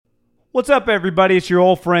What's up, everybody? It's your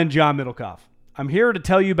old friend, John Middlecoff. I'm here to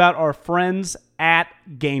tell you about our friends at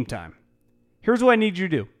Game Time. Here's what I need you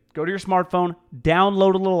to do. Go to your smartphone,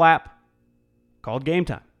 download a little app called Game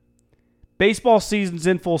Time. Baseball season's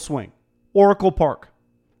in full swing. Oracle Park.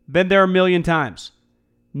 Been there a million times.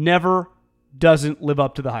 Never doesn't live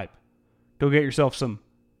up to the hype. Go get yourself some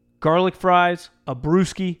garlic fries, a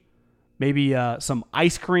brewski, maybe some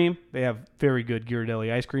ice cream. They have very good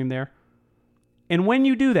Ghirardelli ice cream there. And when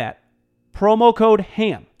you do that, promo code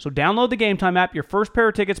HAM. So download the Game Time app. Your first pair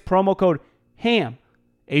of tickets, promo code HAM,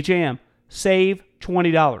 H-A-M, save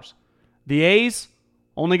 $20. The A's,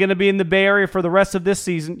 only going to be in the Bay Area for the rest of this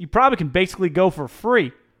season. You probably can basically go for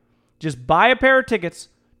free. Just buy a pair of tickets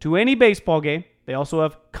to any baseball game. They also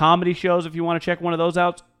have comedy shows if you want to check one of those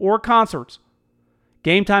out, or concerts.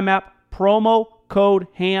 Game Time app, promo code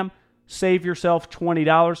HAM, save yourself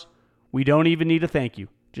 $20. We don't even need a thank you.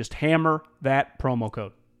 Just hammer that promo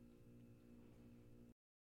code.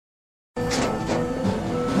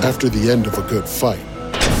 After the end of a good fight,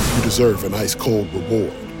 you deserve an ice-cold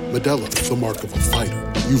reward. Modelo is the mark of a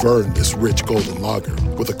fighter. You've earned this rich golden lager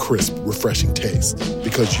with a crisp, refreshing taste.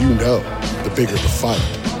 Because you know, the bigger the fight,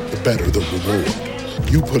 the better the reward.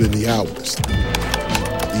 You put in the hours,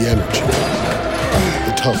 the energy,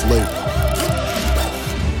 the tough labor.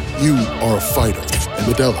 You are a fighter, and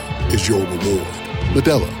Modelo is your reward.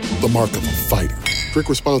 Modelo, the mark of a fighter. Drink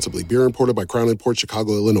responsibly. Beer imported by Crown Imports,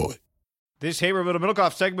 Chicago, Illinois. This Haber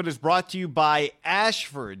Middlecoff segment is brought to you by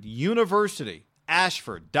Ashford University.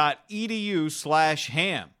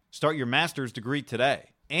 Ashford.edu/ham. Start your master's degree today.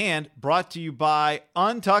 And brought to you by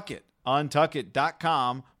Untuckit.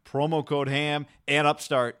 Untuckit.com, promo code HAM, and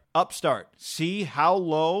Upstart. Upstart. See how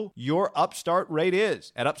low your Upstart rate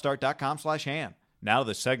is at upstart.com/ham. Now to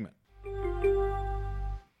the segment.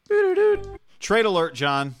 Trade alert,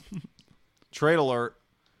 John. Trade alert.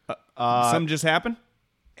 Something just happened?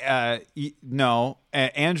 No.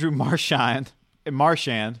 Andrew Marchand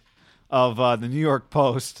of the New York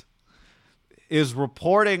Post is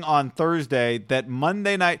reporting on Thursday that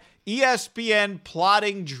Monday night, ESPN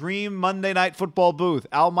plotting dream Monday night football booth,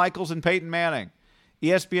 Al Michaels and Peyton Manning.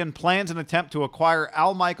 ESPN plans an attempt to acquire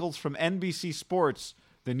Al Michaels from NBC Sports,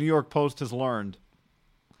 the New York Post has learned.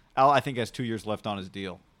 Al, I think, has 2 years left on his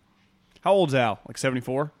deal. How old's Al? Like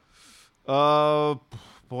 74? Boy,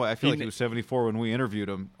 I feel like he was 74 when we interviewed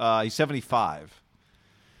him. He's 75.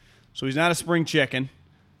 So he's not a spring chicken.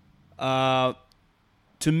 To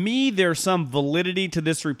me, there's some validity to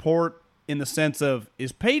this report in the sense of,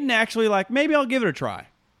 is Peyton actually like, maybe I'll give it a try,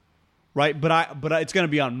 right? But it's going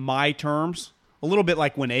to be on my terms. A little bit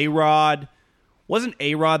like when A-Rod, wasn't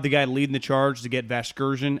A-Rod the guy leading the charge to get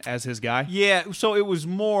Vasgersian as his guy? Yeah, so it was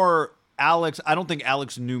more Alex. I don't think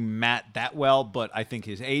Alex knew Matt that well, but I think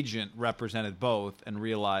his agent represented both and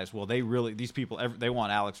realized, well, these people, they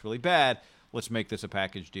want Alex really bad. Let's make this a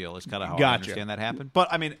package deal. It's kind of how I understand that happened. But,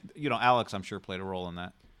 I mean, Alex, I'm sure, played a role in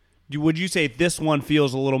that. Would you say this one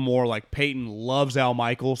feels a little more like Peyton loves Al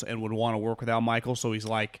Michaels and would want to work with Al Michaels, so he's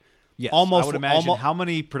like, yes, almost. I would imagine. How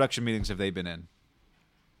many production meetings have they been in?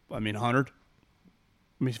 100.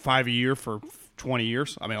 5 a year for 20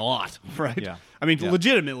 years. A lot, right? Yeah.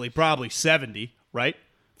 Legitimately, probably 70, right?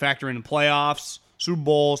 Factor in the playoffs, Super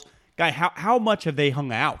Bowls. Guy, how much have they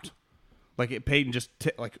hung out? Like Peyton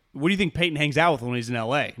what do you think Peyton hangs out with when he's in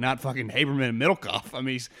L.A.? Not fucking Haberman and Middlecoff.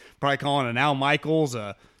 He's probably calling an Al Michaels.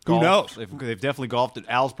 Who knows? They've definitely golfed.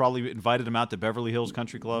 Al's probably invited him out to Beverly Hills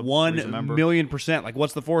Country Club. 1,000,000%. Like,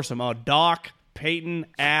 what's the foursome? Doc, Peyton,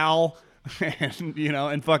 Al,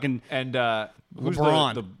 and fucking and who's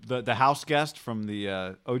LeBron. the house guest from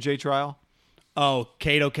the OJ trial? Oh,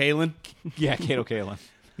 Kato Kalin. Yeah, Kato Kalin.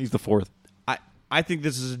 He's the fourth. I think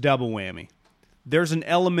this is a double whammy. There's an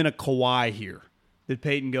element of Kawhi here that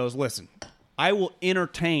Peyton goes, listen, I will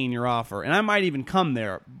entertain your offer, and I might even come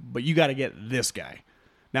there, but you got to get this guy.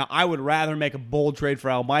 Now, I would rather make a bold trade for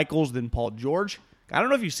Al Michaels than Paul George. I don't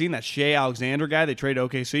know if you've seen that Shea Alexander guy they traded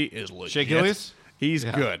OKC is legit. Shea Gilgeous? He's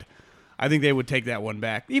good. I think they would take that one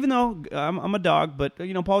back, even though I'm a dog, but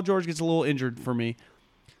Paul George gets a little injured for me.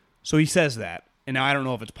 So he says that, and now I don't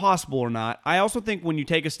know if it's possible or not. I also think when you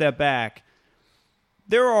take a step back,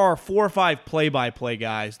 there are 4 or 5 play-by-play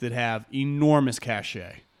guys that have enormous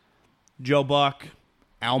cachet. Joe Buck,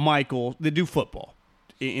 Al Michaels, they do football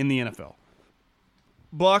in the NFL.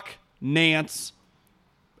 Buck, Nance,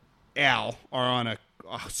 Al are on a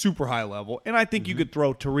super high level, and I think you could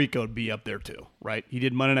throw Tirico to be up there too, right? He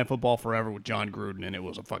did Monday Night Football forever with John Gruden, and it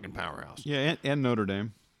was a fucking powerhouse. Yeah, and Notre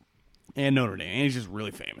Dame. And Notre Dame, and he's just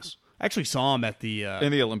really famous. I actually saw him at the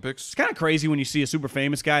in the Olympics. It's kind of crazy when you see a super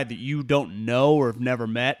famous guy that you don't know or have never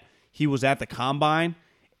met. He was at the Combine,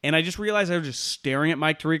 And I just realized I was just staring at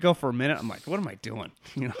Mike Tirico for a minute. I'm like, what am I doing?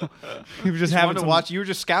 You know, he was just having to watch. You were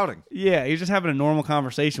just scouting. Yeah, he was just having a normal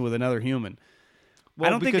conversation with another human. Well,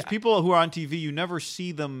 I don't because people who are on TV, you never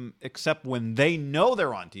see them except when they know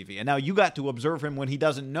they're on TV. And now you got to observe him when he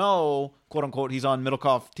doesn't know, quote unquote, he's on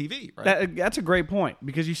Middlecoff TV, right? That's a great point,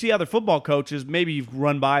 because you see other football coaches, maybe you've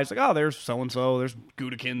run by, it's like, oh, there's so-and-so, there's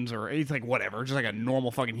Gudikins, or it's like whatever, just like a normal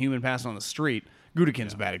fucking human passing on the street.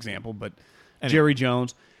 Gudikin's a bad example, but anyway. Jerry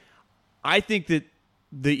Jones. I think that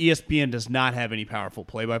the ESPN does not have any powerful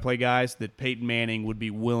play-by-play guys that Peyton Manning would be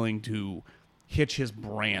willing to hitch his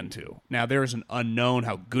brand to. Now, there's an unknown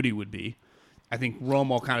how good he would be. I think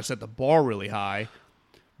Romo kind of set the bar really high,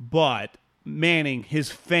 but Manning, his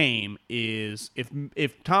fame is,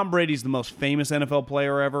 if Tom Brady's the most famous NFL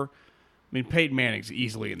player ever, I mean, Peyton Manning's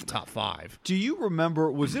easily in the top 5. Do you remember,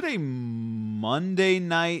 was it a Monday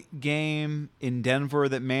night game in Denver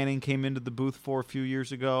that Manning came into the booth for a few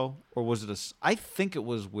years ago? Or was it I think it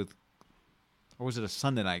was or was it a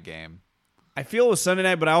Sunday night game? I feel it was Sunday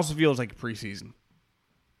night, but I also feel it was like a preseason.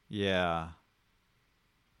 Yeah.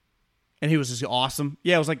 And he was just awesome.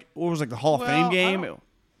 Yeah, it was like, what was like the Hall of Fame game?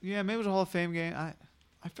 Yeah, maybe it was a Hall of Fame game. I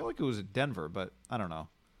feel like it was at Denver, but I don't know.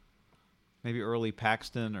 Maybe early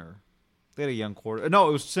Paxton, or they had a young quarter. No,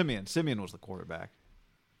 it was Simeon. Simeon was the quarterback.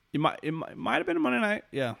 It might have been a Monday night.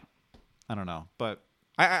 Yeah. I don't know, but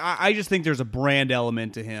I just think there's a brand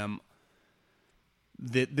element to him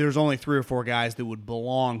that there's only 3 or 4 guys that would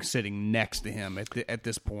belong sitting next to him at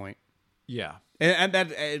this point. Yeah. And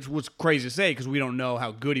that is what's crazy to say, because we don't know how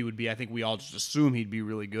good he would be. I think we all just assume he'd be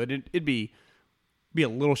really good. It'd be a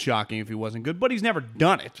little shocking if he wasn't good, but he's never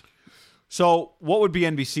done it. So what would be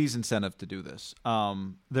NBC's incentive to do this?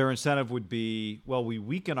 Their incentive would be, well, we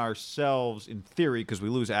weaken ourselves in theory because we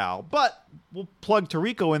lose Al, but we'll plug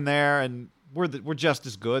Tirico in there, and we're just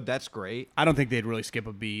as good. That's great. I don't think they'd really skip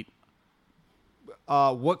a beat.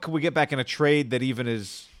 What could we get back in a trade that even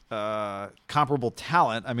is comparable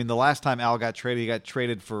talent? I mean, the last time Al got traded, he got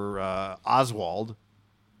traded for Oswald,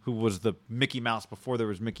 who was the Mickey Mouse before there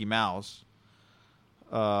was Mickey Mouse.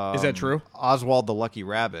 Is that true? Oswald the Lucky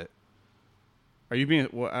Rabbit. Are you being?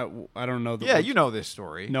 I don't know. Yeah, you know this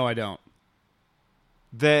story. No, I don't.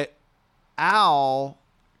 That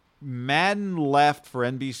Madden left for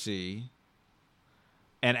NBC,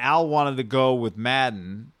 and Al wanted to go with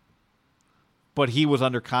Madden, but he was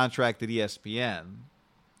under contract at ESPN.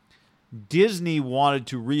 Disney wanted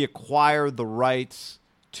to reacquire the rights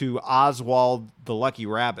to Oswald the Lucky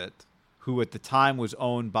Rabbit, who at the time was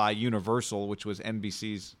owned by Universal, which was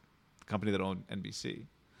NBC's company that owned NBC.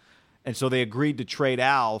 And so they agreed to trade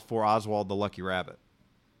Al for Oswald the Lucky Rabbit.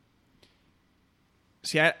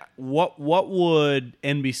 See, what would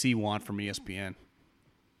NBC want from ESPN?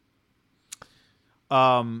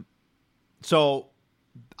 So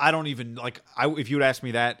I don't even if you would ask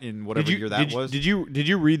me that in whatever year that was. Did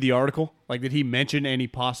you read the article? Like, did he mention any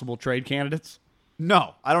possible trade candidates?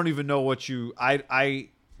 No, I don't even know what you. I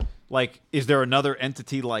is there another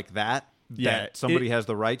entity like that? Yeah, that somebody has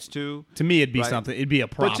the rights to. To me, it'd be something. It'd be a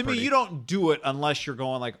property. But to me, you don't do it unless you're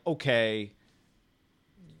going like, okay,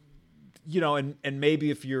 and maybe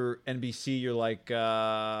if you're NBC, you're like,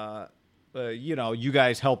 you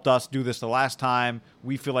guys helped us do this the last time.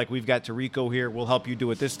 We feel like we've got Tirico here. We'll help you do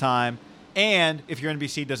it this time. And if you're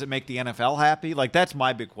NBC, does it make the NFL happy? Like, that's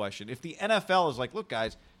my big question. If the NFL is like, look,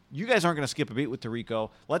 guys, you guys aren't going to skip a beat with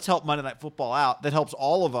Tirico. Let's help Monday Night Football out. That helps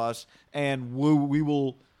all of us, and we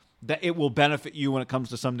will. That it will benefit you when it comes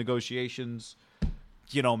to some negotiations.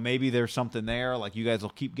 Maybe there's something there. Like, you guys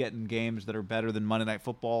will keep getting games that are better than Monday Night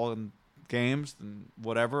Football and games and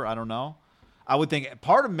whatever. I don't know. I would think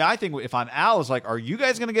part of me, I think if I'm Al, is like, are you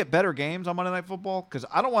guys going to get better games on Monday Night Football? Because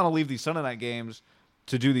I don't want to leave these Sunday night games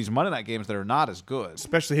to do these Monday night games that are not as good.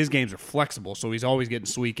 Especially his games are flexible, so he's always getting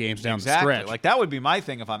sweet games down the stretch. Like, that would be my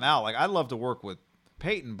thing if I'm Al. Like, I'd love to work with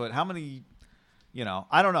Peyton, but how many...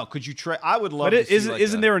 I don't know. Could you try? I would love. But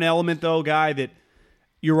isn't there an element though, Guy, that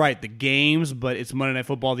you're right? The games, but it's Monday Night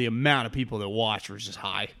Football. The amount of people that watch is just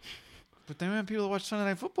high. But the amount of people that watch Sunday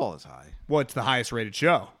Night Football is high. Well, it's the highest rated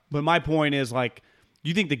show. But my point is, like, do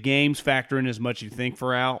you think the games factor in as much as you think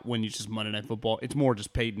for Al when you just Monday Night Football? It's more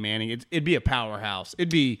just Peyton Manning. It'd be a powerhouse. It'd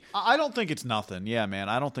be. I don't think it's nothing. Yeah, man.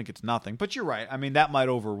 I don't think it's nothing. But you're right. I mean, that might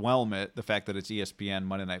overwhelm it. The fact that it's ESPN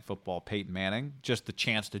Monday Night Football, Peyton Manning, just the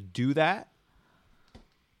chance to do that.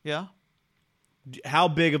 Yeah. How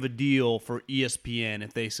big of a deal for ESPN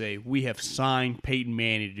if they say, we have signed Peyton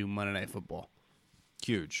Manning to do Monday Night Football?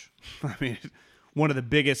 Huge. I mean, one of the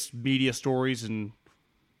biggest media stories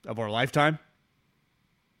of our lifetime.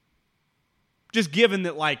 Just given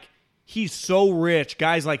that, like, he's so rich,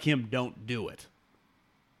 guys like him don't do it.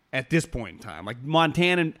 at this point in time. Like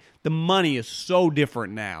Montana, the money is so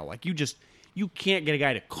different now. Like you can't get a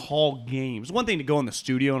guy to call games. One thing to go in the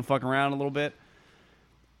studio and fuck around a little bit.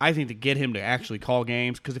 I think to get him to actually call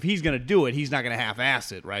games, because if he's going to do it, he's not going to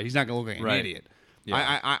half-ass it, right? He's not going to look like an idiot.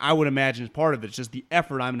 Yeah. I would imagine as part of it, it's just the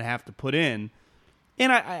effort I'm going to have to put in.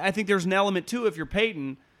 And I think there's an element, too, if you're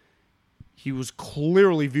Peyton, he was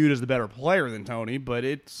clearly viewed as the better player than Tony, but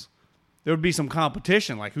there would be some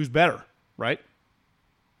competition, like who's better, right?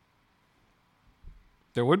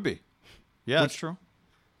 There would be. Yeah, that's true.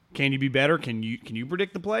 Can you be better? Can you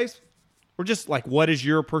predict the plays? Or just like, what is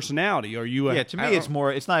your personality? Are you to me,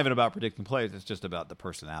 it's not even about predicting plays. It's just about the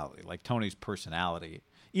personality. Like Tony's personality.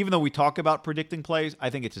 Even though we talk about predicting plays, I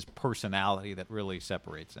think it's his personality that really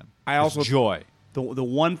separates him. His joy. The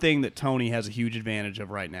one thing that Tony has a huge advantage of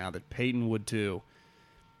right now, that Peyton would too,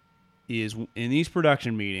 is in these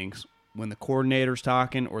production meetings, when the coordinator's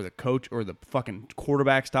talking or the coach or the fucking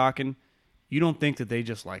quarterback's talking, you don't think that they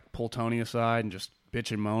just like pull Tony aside and just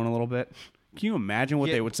bitch and moan a little bit? Can you imagine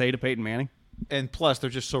what they would say to Peyton Manning? And plus, they're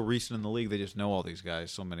just so recent in the league, they just know all these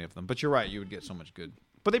guys, so many of them. But you're right, you would get so much good.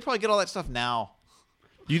 But they probably get all that stuff now.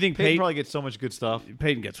 Do you think Peyton probably gets so much good stuff?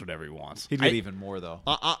 Peyton gets whatever he wants. He'd get even more, though.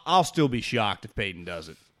 I'll still be shocked if Peyton does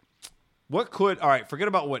it. All right, forget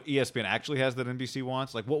about what ESPN actually has that NBC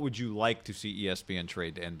wants. Like, what would you like to see ESPN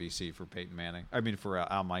trade to NBC for Peyton Manning? I mean, for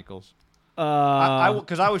Al Michaels?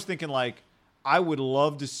 Because I was thinking, like, I would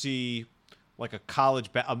love to see like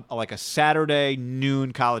a Saturday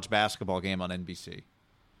noon college basketball game on NBC.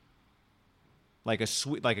 Like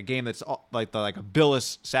a game that's like a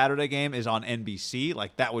Billis Saturday game is on NBC.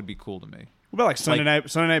 Like that would be cool to me. What about like Sunday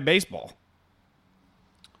night baseball?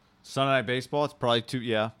 Sunday night baseball. It's probably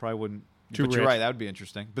probably wouldn't. But you're right. That would be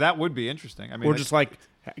interesting. But that would be interesting. I mean, or just like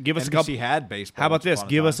give us NBC a couple. Had baseball. How about this?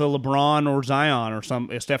 Give us a LeBron or Zion or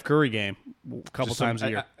a Steph Curry game a couple times a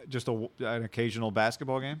year. Just an occasional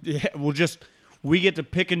basketball game. Yeah, we get to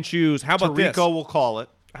pick and choose. How about this? Tirico will call it.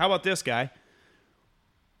 How about this guy?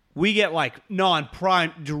 We get like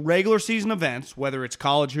non-prime regular season events, whether it's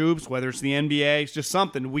college hoops, whether it's the NBA, it's just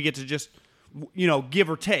something. We get to just, give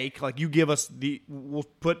or take. Like you give us we'll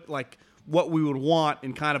put like what we would want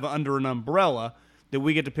in kind of under an umbrella that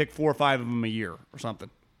we get to pick 4 or 5 of them a year or something.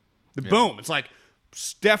 Boom. It's like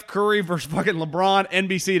Steph Curry versus fucking LeBron,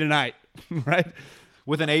 NBC tonight, right?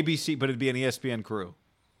 With an ABC, but it'd be an ESPN crew.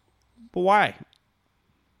 But why?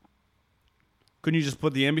 Couldn't you just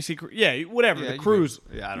put the NBC crew? Yeah, whatever. The crews.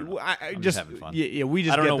 I don't know. I'm just having fun. Yeah, we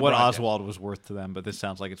just. I don't know what Oswald was worth to them, but this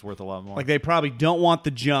sounds like it's worth a lot more. Like they probably don't want the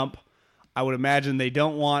jump. I would imagine they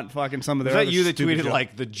don't want fucking some of their. Is that you that tweeted jump.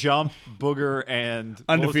 Like the jump, Booger, and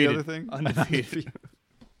undefeated? What was the other thing? Undefeated.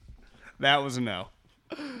 That was a no.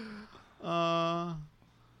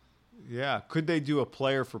 Yeah. Could they do a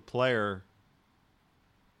player for player?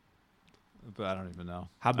 But I don't even know.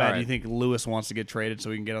 How bad do you think Lewis wants to get traded so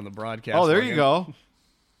he can get on the broadcast? Oh, there you go.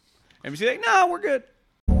 NBC like, no, we're good.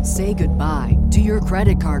 Say goodbye to your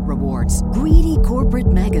credit card rewards. Greedy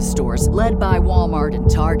corporate mega stores, led by Walmart and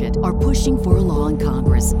Target, are pushing for a law in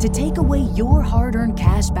Congress to take away your hard-earned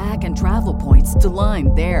cash back and travel points to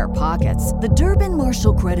line their pockets. The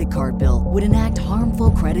Durbin-Marshall credit card bill would enact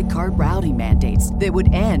harmful credit card routing mandates that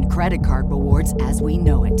would end credit card rewards as we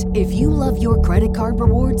know it. If you love your credit card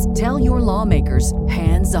rewards, tell your lawmakers,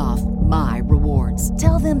 hands off my rewards.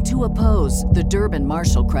 Tell them to oppose the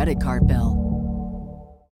Durbin-Marshall credit card bill.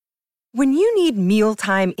 When you need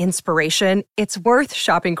mealtime inspiration, it's worth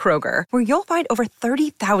shopping Kroger, where you'll find over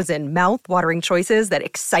 30,000 mouth-watering choices that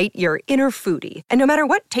excite your inner foodie. And no matter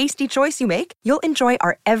what tasty choice you make, you'll enjoy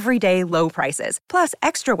our everyday low prices, plus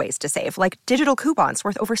extra ways to save, like digital coupons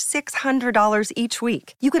worth over $600 each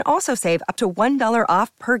week. You can also save up to $1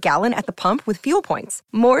 off per gallon at the pump with fuel points.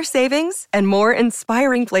 More savings and more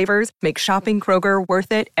inspiring flavors make shopping Kroger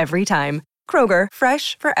worth it every time. Kroger,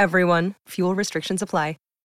 fresh for everyone. Fuel restrictions apply.